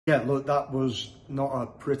Yeah, look, that was not a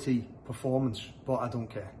pretty performance, but I don't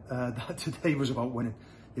care. Today was about winning.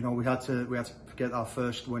 You know, we had to get our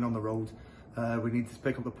first win on the road. We needed to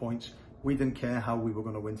pick up the points. We didn't care how we were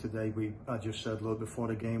going to win today. I just said, look, before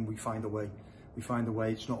the game, we find a way. We find a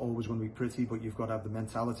way. It's not always going to be pretty, but you've got to have the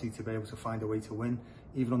mentality to be able to find a way to win,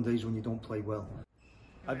 even on days when you don't play well.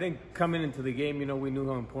 I think coming into the game, you know, we knew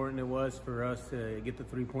how important it was for us to get the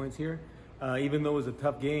 3 points here. Even though it was a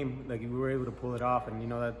tough game, like we were able to pull it off, and you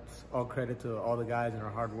know that's all credit to all the guys and our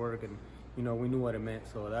hard work, and you know we knew what it meant.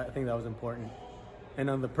 So I think that was important. And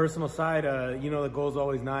on the personal side, you know the goal's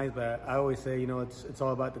always nice, but I always say, you know, it's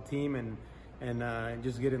all about the team and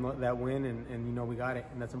just getting that win, and you know we got it,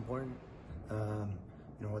 and that's important. You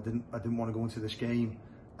know, I didn't want to go into this game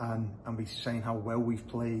and be saying how well we've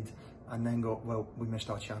played and then go, well, we missed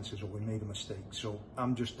our chances or we made a mistake. So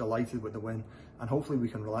I'm just delighted with the win, and hopefully we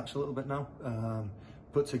can relax a little bit now.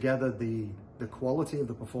 Put together the quality of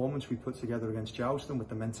the performance we put together against Charleston with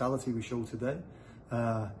the mentality we showed today.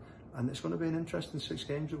 And it's going to be an interesting 6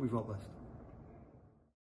 games that we've got left.